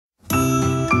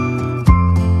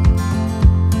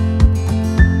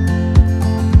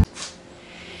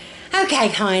Okay,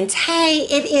 hons. Hey,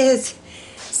 it is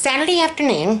Saturday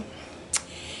afternoon.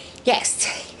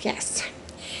 Yes.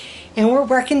 And we're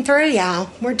working through, y'all.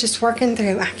 We're just working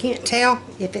through. I can't tell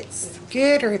if it's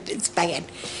good or if it's bad.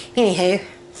 Anywho,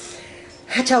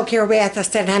 I told Carol Beth, I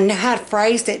said, I know how to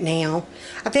phrase it now.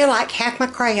 I feel like half my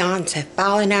crayons have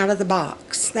fallen out of the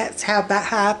box. That's about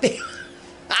how I feel.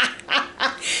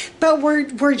 But we're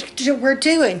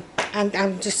doing.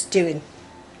 I'm just doing.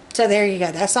 So there you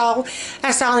go. That's all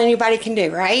anybody can do,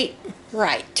 right?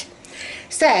 Right.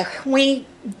 So we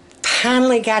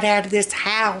finally got out of this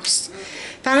house.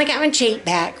 Finally got my Jeep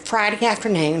back Friday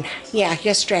afternoon. Yeah,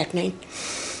 yesterday afternoon.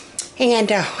 And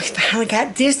we finally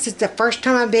got, this is the first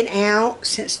time I've been out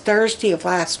since Thursday of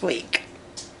last week.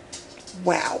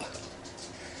 Wow.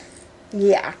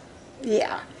 Yeah.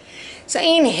 So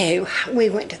anywho, we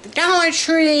went to the Dollar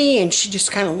Tree and she just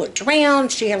kind of looked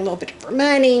around. She had a little bit of her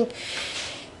money.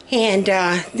 And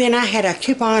then I had a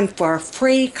coupon for a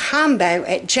free combo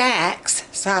at Jack's,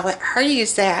 so I let her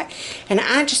use that. And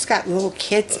I just got a little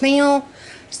kids meal.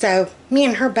 So me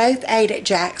and her both ate at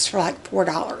Jack's for like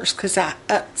 $4 because I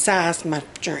upsized my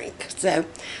drink. So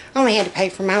I only had to pay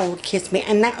for my little kids meal,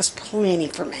 and that was plenty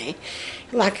for me.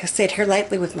 Like I said here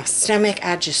lately with my stomach,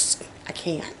 I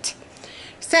can't.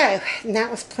 So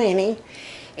that was plenty.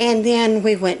 And then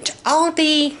we went to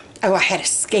ALDI. Oh, I had a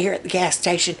scare at the gas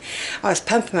station. I was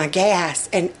pumping my gas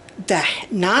and the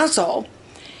nozzle,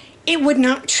 it would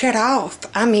not shut off.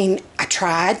 I mean, I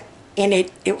tried and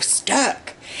it was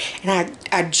stuck. And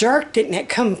I jerked it and it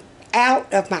come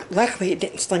out of my, luckily it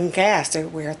didn't sling gas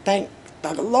everywhere. Thank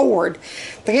the Lord.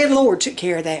 The good Lord took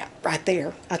care of that right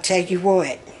there. I'll tell you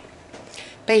what.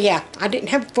 But yeah, I didn't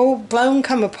have a full-blown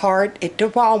come apart at the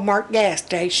Walmart gas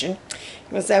station.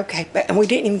 It was okay. And we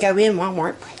didn't even go in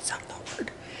Walmart. Praise the Lord.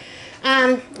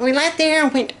 We left there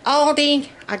and went to ALDI.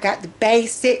 I got the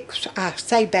basics. I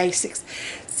say basics.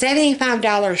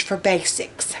 $75 for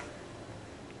basics.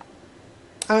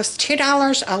 It was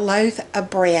 $2 a loaf of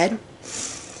bread.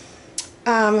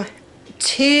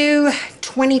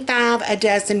 $2.25 a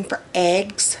dozen for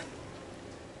eggs.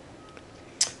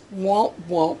 Wah.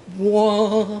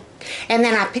 And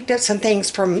then I picked up some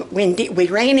things from WINN. We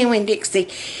ran in WINN-Dixie,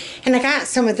 and I got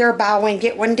some of their buy one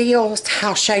get one deals.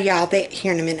 I'll show y'all that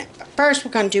here in a minute. But first,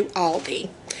 we're going to do ALDI.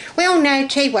 Well, no,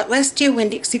 tell you what, let's do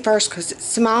WINN-Dixie first because it's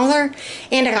smaller,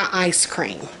 and I got ice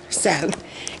cream. So,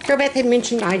 Girl Beth had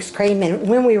mentioned ice cream, and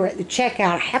when we were at the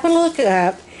checkout, I happened to look it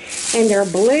up, and their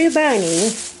Blue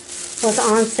Bunny was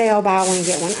on sale, buy one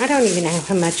get one. I don't even know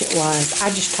how much it was. I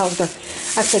just told her,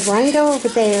 I said, run, go over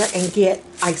there and get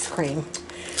ice cream.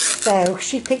 So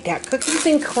she picked out cookies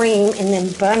and cream and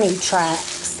then bunny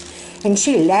tracks. And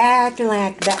she laughed and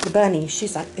laughed about the bunny.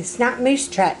 She's like, it's not moose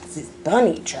tracks, it's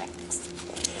bunny tracks.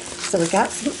 So we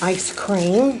got some ice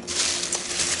cream.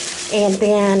 And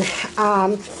then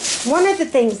one of the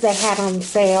things they had on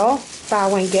sale, buy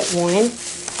one get one,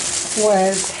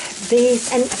 was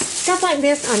these, and stuff like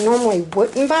this I normally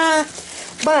wouldn't buy,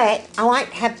 but I like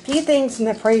to have a few things in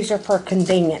the freezer for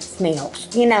convenience meals.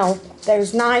 You know,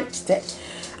 those nights that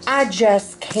I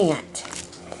just can't.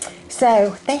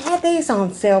 So they had these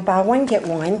on sale, buy one get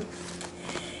one,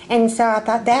 and so I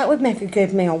thought that would make a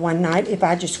good meal one night if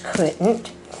I just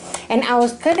couldn't. And I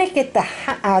was gonna get the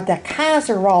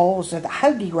Kaiser rolls or the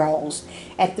hoagie rolls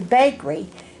at the bakery.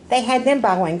 They had them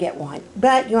buy one get one,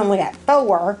 but you only got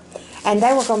 4. And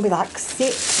they were going to be like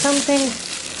 6 something.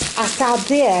 I saw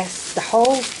this, the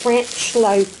whole French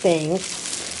loaf thing,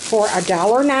 for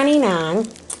 $1.99.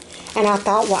 And I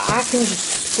thought, well, I can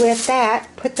just split that,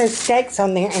 put those steaks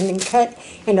on there, and then cut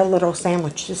into little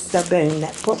sandwiches. So boom,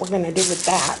 that's what we're going to do with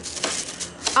that.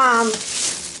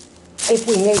 If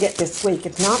we need it this week.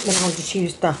 If not, then I'll just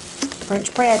use the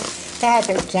French bread. They had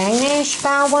their Danish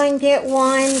buy one get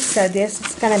one. So this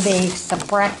is going to be some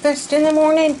breakfast in the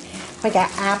morning. We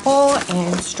got apple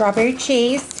and strawberry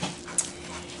cheese.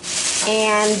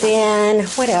 And then,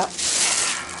 what else?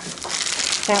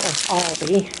 That was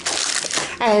ALDI.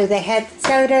 Oh, they had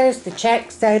sodas, the Czech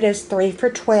sodas, 3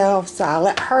 for $12. So I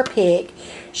let her pick.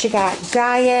 She got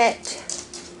Diet,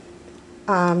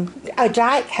 a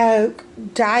Diet Coke,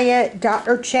 Diet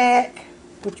Dr. Czech,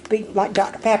 which would be like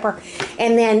Dr. Pepper,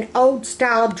 and then old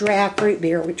style draft root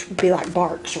beer, which would be like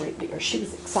Barks root beer. She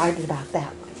was excited about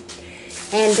that one.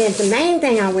 And then the main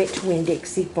thing I went to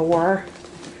WINN-Dixie for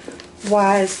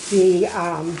was the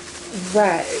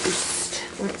roast.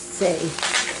 Let's see.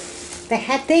 They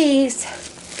had these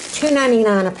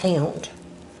 $2.99 a pound.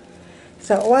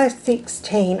 So it was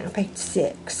 16. I paid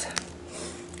 6.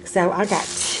 So I got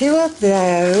 2 of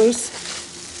those.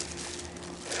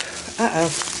 Uh-oh.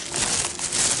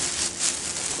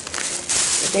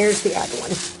 There's the other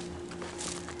one.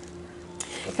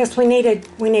 because we needed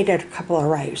a couple of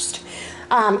roast.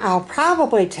 I'll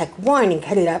probably take one and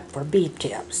cut it up for beef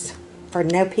tips, for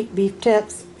no-peak beef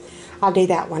tips. I'll do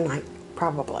that one night,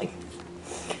 probably.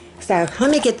 So let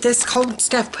me get this cold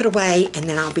stuff put away, and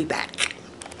then I'll be back.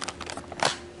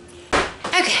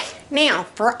 Okay, now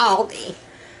for Aldi.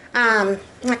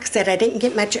 Like I said, I didn't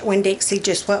get much at Winn-Dixie,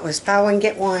 just what was buy one,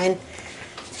 get one.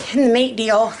 And the meat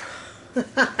deal.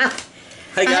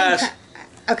 Hey guys.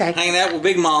 Okay. Hanging out with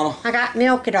Big Mama. I got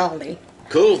milk at Aldi.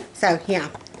 Cool. So, yeah.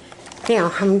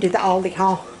 Now, I'm going to do the Aldi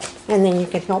haul, and then you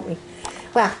can help me.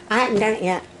 Well, I haven't done it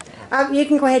yet. You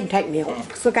can go ahead and take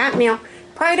milk. So, got milk.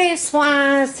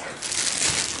 Produce-wise,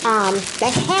 they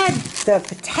had the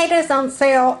potatoes on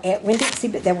sale at Winn-Dixie,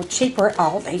 but they were cheaper at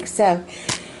Aldi. So,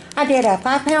 I did a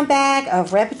 5-pound bag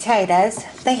of red potatoes.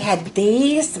 They had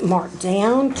these marked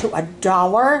down to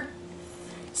 $1.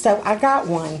 So, I got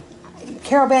one.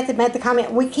 Carol Beth had made the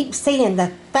comment, we keep seeing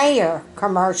the fair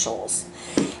commercials.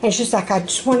 And she's like, I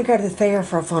just want to go to the fair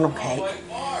for a funnel cake.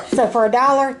 So for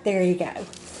 $1, there you go.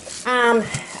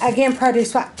 Again,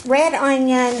 produce, red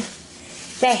onion.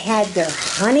 They had their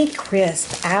Honey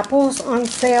Crisp apples on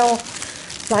sale.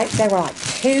 Like, they were like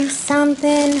 $2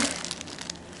 something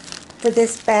for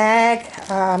this bag.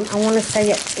 I want to say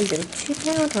it's either 2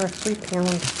 pound or 3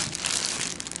 pound.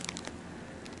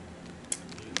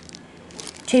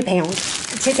 2 pound.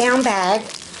 2-pound bag.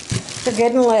 They're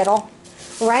good and little.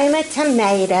 Roma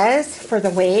tomatoes for the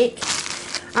week.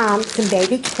 Some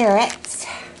baby carrots.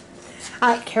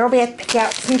 Carol Beth picked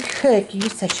out some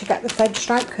cookies, so she got the fudge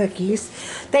stripe cookies.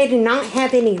 They do not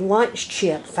have any lunch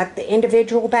chips, like the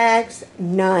individual bags.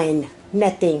 None.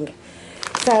 Nothing.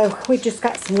 So we just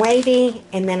got some wavy,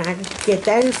 and then I did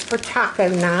those for taco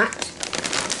night.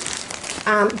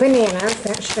 Bananas.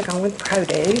 That should have gone with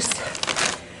produce.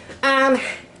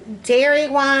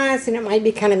 Dairy-wise, and it might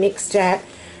be kind of mixed up,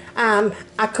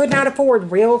 I could not afford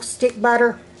real stick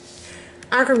butter.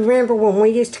 I can remember when we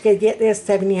used to get this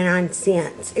 79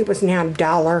 cents. It was now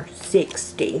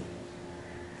 $1.60.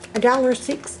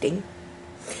 $1.60.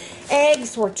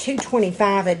 Eggs were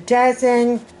 $2.25 a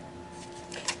dozen.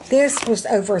 This was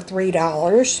over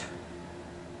 $3.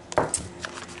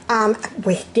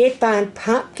 We did find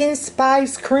pumpkin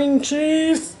spice cream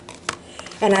cheese.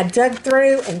 And I dug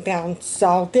through and found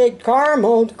salted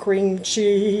caramel cream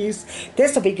cheese.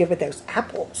 This will be good with those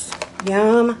apples.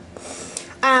 Yum.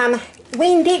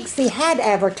 Winn-Dixie had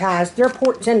advertised their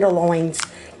pork tenderloins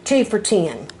 2 for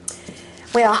 $10.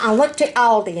 Well, I looked at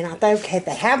Aldi and I thought, okay, if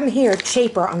they have them here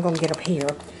cheaper, I'm going to get them here.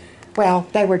 Well,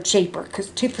 they were cheaper because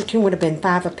 2 for $10 would have been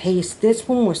 $5 a piece. This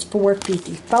one was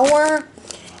 $4.54.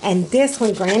 And this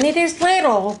one, granted, is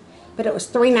little, but it was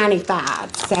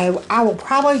 $3.95. So I will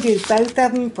probably do both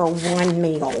of them for one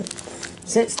meal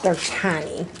since they're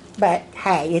tiny. But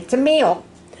hey, it's a meal.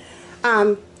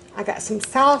 I got some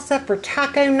salsa for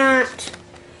taco night.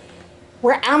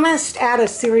 We're almost out of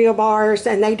cereal bars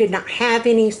and they did not have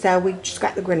any, so we just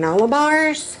got the granola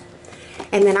bars.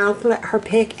 And then I'll let her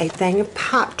pick a thing of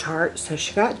Pop-Tarts. So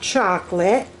she got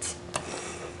chocolate.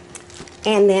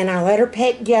 And then I let her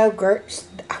pick yogurts.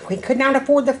 We could not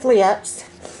afford the flips.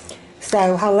 So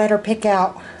I let her pick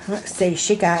out, let's see,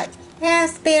 she got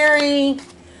raspberry.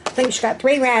 I think she got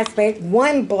 3 raspberry,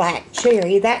 1 black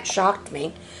cherry. That shocked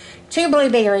me. 2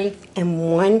 blueberry,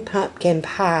 and 1 pumpkin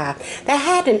pie. They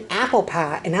had an apple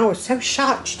pie, and I was so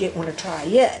shocked she didn't want to try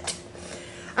it.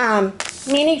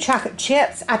 Mini chocolate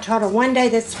chips. I told her one day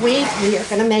this week we are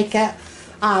going to make a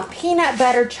peanut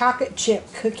butter chocolate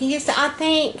chip cookies, I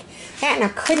think. And I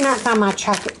could not find my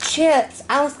chocolate chips.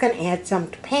 I was going to add some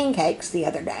to pancakes the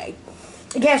other day.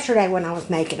 Yesterday when I was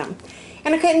making them.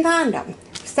 And I couldn't find them.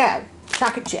 So,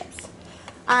 chocolate chips.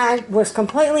 I was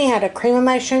completely out of cream of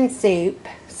mushroom soup.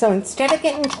 So instead of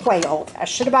getting 12, I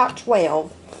should have bought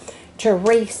 12 to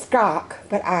restock.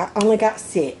 But I only got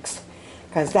 6.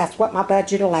 Because that's what my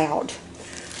budget allowed.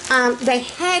 They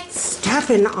had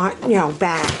stuffing on,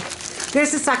 back.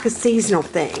 This is like a seasonal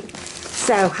thing.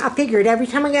 So I figured every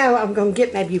time I go, I'm going to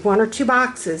get maybe 1 or 2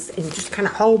 boxes and just kind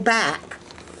of hold back.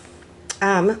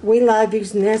 We love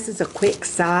using this as a quick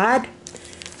side.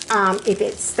 If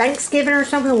it's Thanksgiving or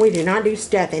something, we do not do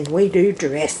stuffing. We do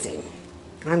dressing.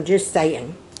 I'm just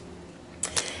saying.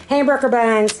 Hamburger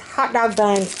buns, hot dog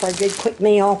buns for a good quick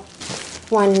meal.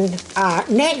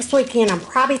 Next weekend, I'm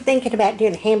probably thinking about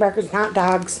doing hamburgers and hot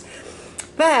dogs.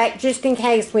 But just in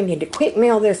case we need a quick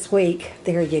meal this week,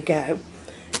 there you go.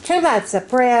 2 loaves of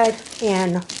bread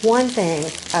and 1 thing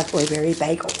of blueberry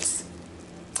bagels.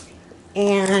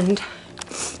 And,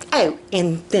 oh,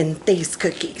 and then these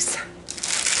cookies.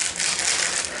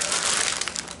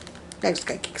 Those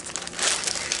cookies.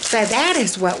 So that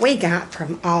is what we got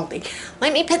from Aldi.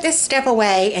 let me put this stuff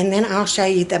away and then I'll show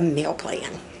you the meal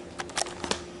plan.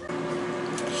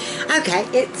 Okay,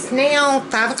 it's now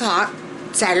 5 o'clock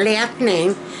Saturday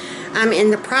afternoon. I'm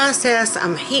in the process,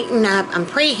 I'm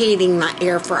preheating my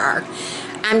air fryer.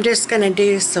 I'm just going to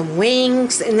do some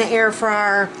wings in the air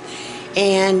fryer.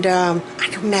 And I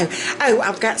don't know. Oh,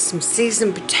 I've got some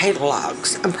seasoned potato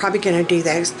logs. I'm probably going to do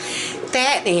those.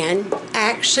 FATMAN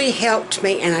actually helped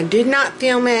me, and I did not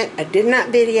film it. I did not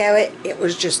video it. It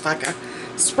was just like a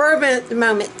spur of the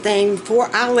moment thing before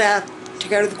I left to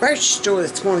go to the grocery store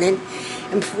this morning,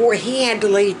 and before he had to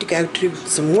leave to go to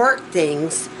some work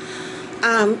things.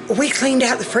 We cleaned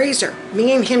out the freezer.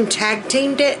 Me and him tag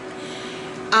teamed it.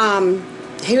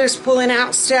 He was pulling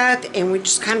out stuff, and we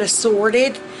just kind of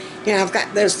sorted. You know, I've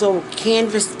got those little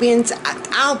canvas bins.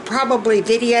 I'll probably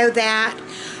video that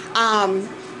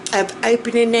of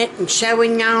opening it and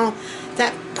showing y'all.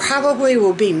 That probably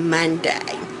will be Monday.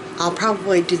 I'll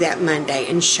probably do that Monday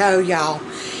and show y'all,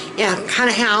 you know, kind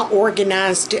of how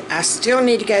organized it. I still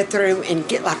need to go through and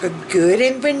get like a good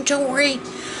inventory.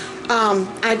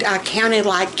 I counted,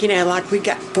 like, you know, like we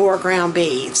got 4 ground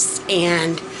beefs,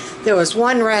 and there was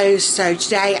 1 roast. So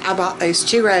today I bought those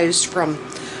 2 roasts from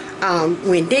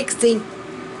WINN DIXIE.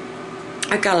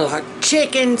 I got a lot of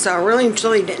chicken, so I really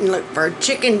didn't look for a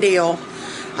chicken deal.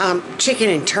 Chicken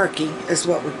and turkey is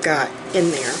what we've got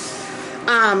in there.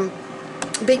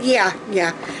 But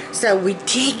yeah. So we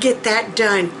did get that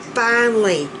done.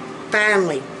 Finally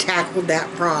tackled that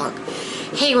frog.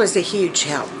 He was a huge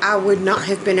help. I would not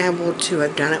have been able to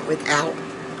have done it without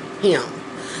him.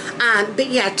 But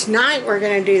yeah, tonight we're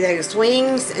going to do those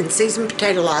wings and seasoned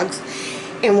potato logs.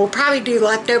 And we'll probably do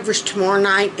leftovers tomorrow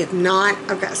night. If not,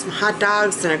 I've got some hot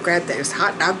dogs, and I grabbed those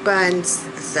hot dog buns.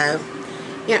 So,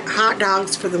 yeah, hot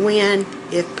dogs for the win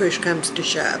if push comes to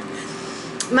shove.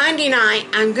 Monday night,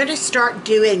 I'm going to start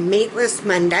doing meatless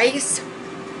Mondays.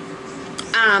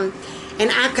 And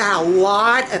I've got a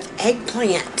lot of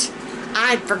eggplant.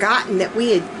 I had forgotten that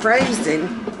we had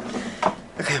frozen.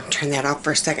 Okay, I'm turning that off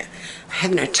for a second. I'm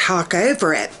having to talk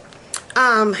over it.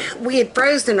 We had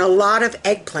frozen a lot of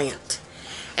eggplant.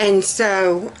 And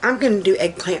so I'm going to do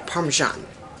eggplant parmesan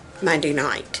Monday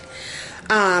night.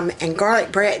 And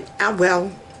garlic bread.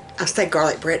 Well, I say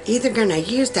garlic bread. Either going to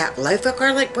use that loaf of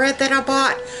garlic bread that I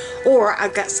bought, or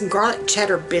I've got some garlic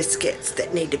cheddar biscuits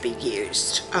that need to be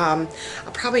used. I'll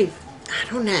probably, I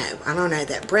don't know.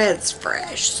 That bread's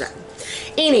fresh. So,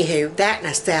 anywho, that and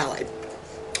a salad.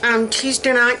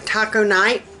 Tuesday night, taco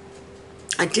night.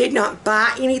 I did not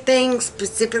buy anything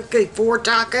specifically for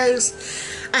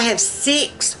tacos. I have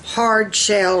 6 hard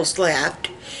shells left.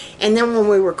 And then when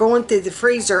we were going through the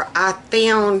freezer, I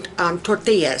found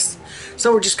tortillas.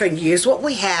 So we're just going to use what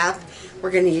we have.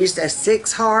 We're going to use those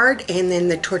 6 hard, and then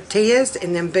the tortillas,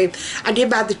 and then boom. I did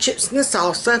buy the chips and the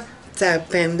salsa. So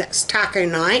boom, that's taco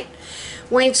night.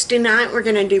 Wednesday night, we're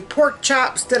going to do pork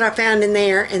chops that I found in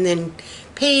there, and then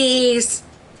peas.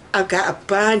 I've got a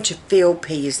bunch of field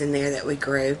peas in there that we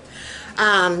grew.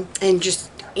 And just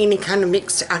any kind of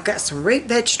mix. I've got some root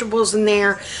vegetables in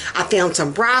there. I found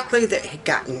some broccoli that had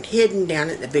gotten hidden down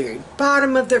at the very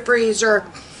bottom of the freezer.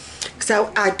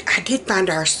 So I did find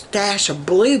our stash of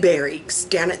blueberries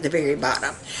down at the very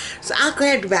bottom. So I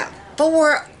grabbed about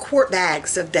 4 quart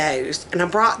bags of those, and I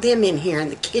brought them in here in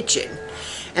the kitchen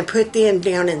and put them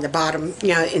down in the bottom, you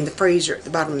know, in the freezer at the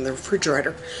bottom of the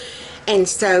refrigerator. And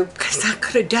so, because I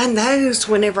could have done those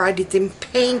whenever I did them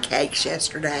pancakes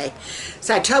yesterday.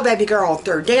 So I told baby girl,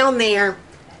 throw her down there.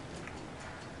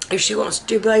 If she wants to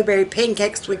do blueberry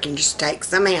pancakes, we can just take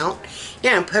some out,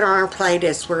 you know, put on our plate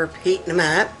as we're heating them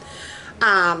up.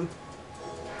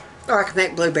 Or I can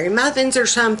make blueberry muffins or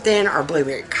something, or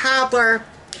blueberry cobbler.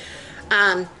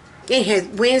 Anyhow,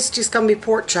 Wednesday's going to be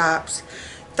pork chops.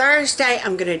 Thursday,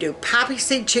 I'm going to do poppy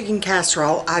seed chicken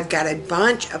casserole. I've got a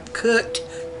bunch of cooked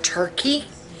turkey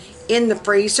in the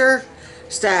freezer,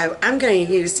 so I'm going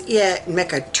to use it and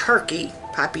make a turkey,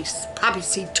 poppy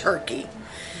seed turkey,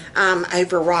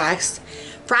 over rice.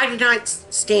 Friday night's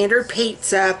standard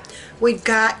pizza. We've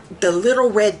got the little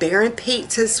Red Baron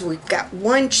pizzas. We've got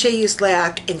 1 cheese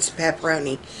left and some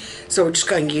pepperoni, so we're just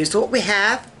going to use what we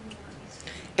have.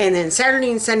 And then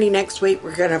Saturday and Sunday next week,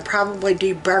 we're going to probably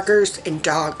do burgers and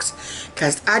dogs,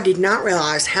 because I did not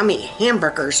realize how many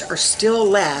hamburgers are still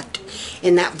left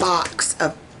in that box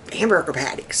of hamburger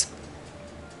patties.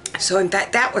 So in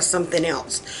fact, that was something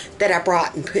else that I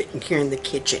brought and put in here in the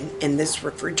kitchen in this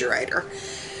refrigerator.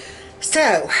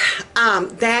 So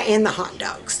that and the hot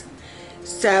dogs.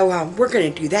 So we're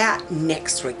going to do that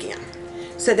next weekend.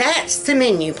 So that's the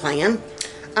menu plan.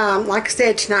 Like I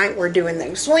said, tonight we're doing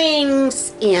those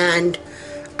wings and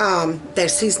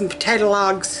those seasoned potato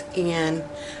logs, and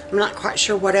I'm not quite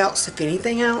sure what else, if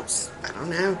anything else. I don't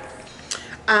know.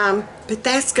 But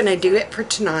that's going to do it for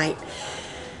tonight.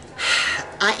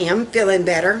 I am feeling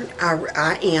better.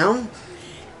 I am.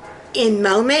 In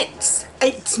moments,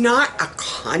 it's not a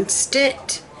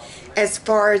constant as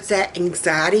far as that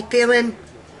anxiety feeling.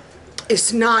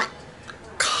 It's not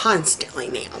constantly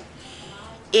now.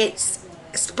 It's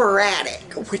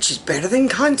sporadic, which is better than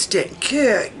constant.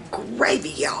 Good gravy,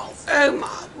 y'all. Oh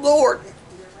my Lord.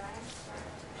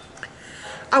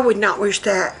 I would not wish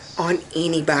that on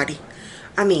anybody.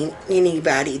 I mean,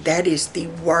 anybody. That is the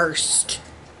worst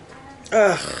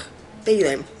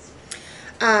feeling.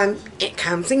 It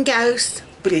comes and goes,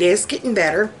 but it is getting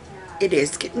better. It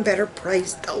is getting better,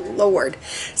 praise the Lord.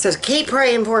 So keep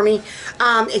praying for me.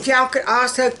 If y'all could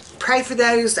also pray for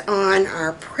those on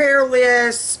our prayer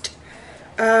list.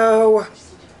 Oh,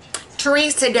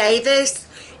 Teresa Davis,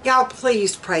 y'all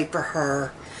please pray for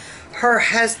her. Her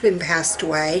husband passed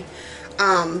away.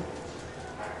 I've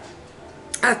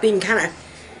been kind of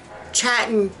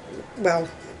chatting, well,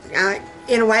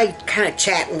 in a way, kind of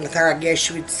chatting with her, I guess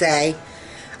you would say.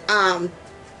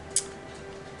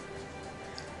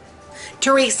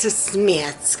 Teresa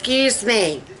Smith, excuse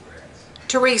me.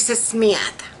 Teresa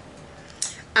Smith.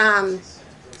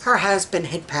 Her husband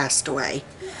had passed away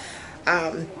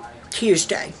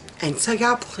Tuesday. And so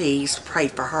y'all please pray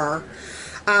for her.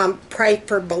 Pray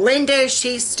for Belinda.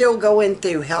 She's still going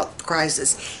through health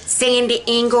crisis. Sandy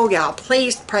Engel, y'all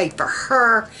please pray for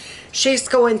her. She's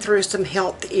going through some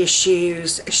health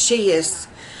issues. She is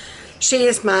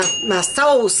my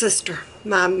soul sister.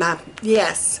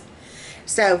 Yes.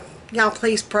 So y'all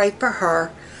please pray for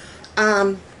her.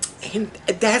 And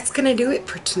that's gonna do it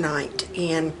for tonight.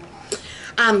 And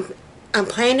I'm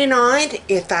planning on,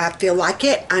 if I feel like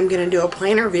it, I'm gonna do a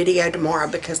planner video tomorrow,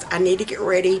 because I need to get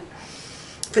ready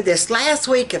for this last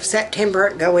week of September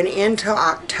going into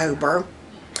October.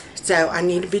 So I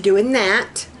need to be doing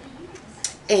that.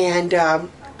 And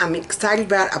I'm excited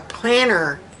about a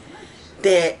planner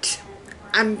that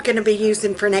I'm going to be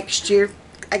using for next year.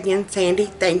 Again, Sandy,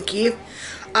 thank you.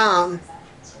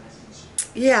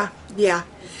 Yeah.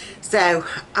 So,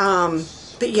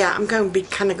 but yeah, I'm going to be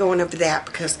kind of going over that,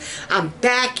 because I'm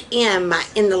back in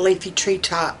the leafy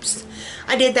treetops.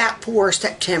 I did that for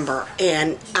September,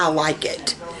 and I like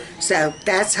it. So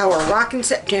that's how we're rocking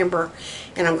September,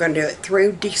 and I'm going to do it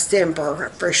through December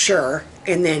for sure.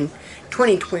 And then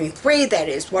 2023, that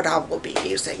is what I will be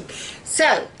using.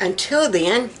 So until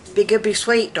then, be good, be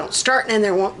sweet. Don't start none,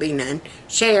 there won't be none.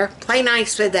 Share, play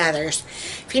nice with others.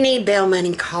 If you need bail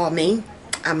money, call me.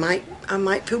 I might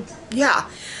feel, yeah,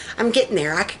 I'm getting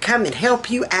there. I could come and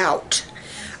help you out.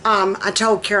 I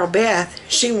told Carol Beth,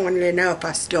 she wanted to know if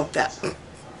I still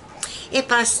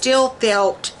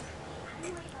felt,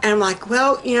 and I'm like,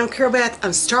 well, you know, Carol Beth,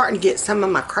 I'm starting to get some of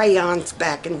my crayons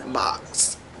back in the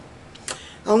box.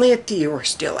 Only a few are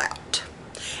still out.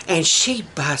 And she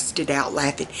busted out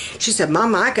laughing. She said,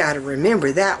 Mama, I got to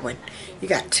remember that one. You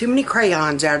got too many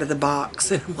crayons out of the box.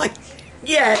 And I'm like,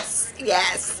 yes.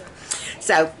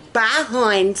 So, bye,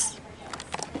 Heinz.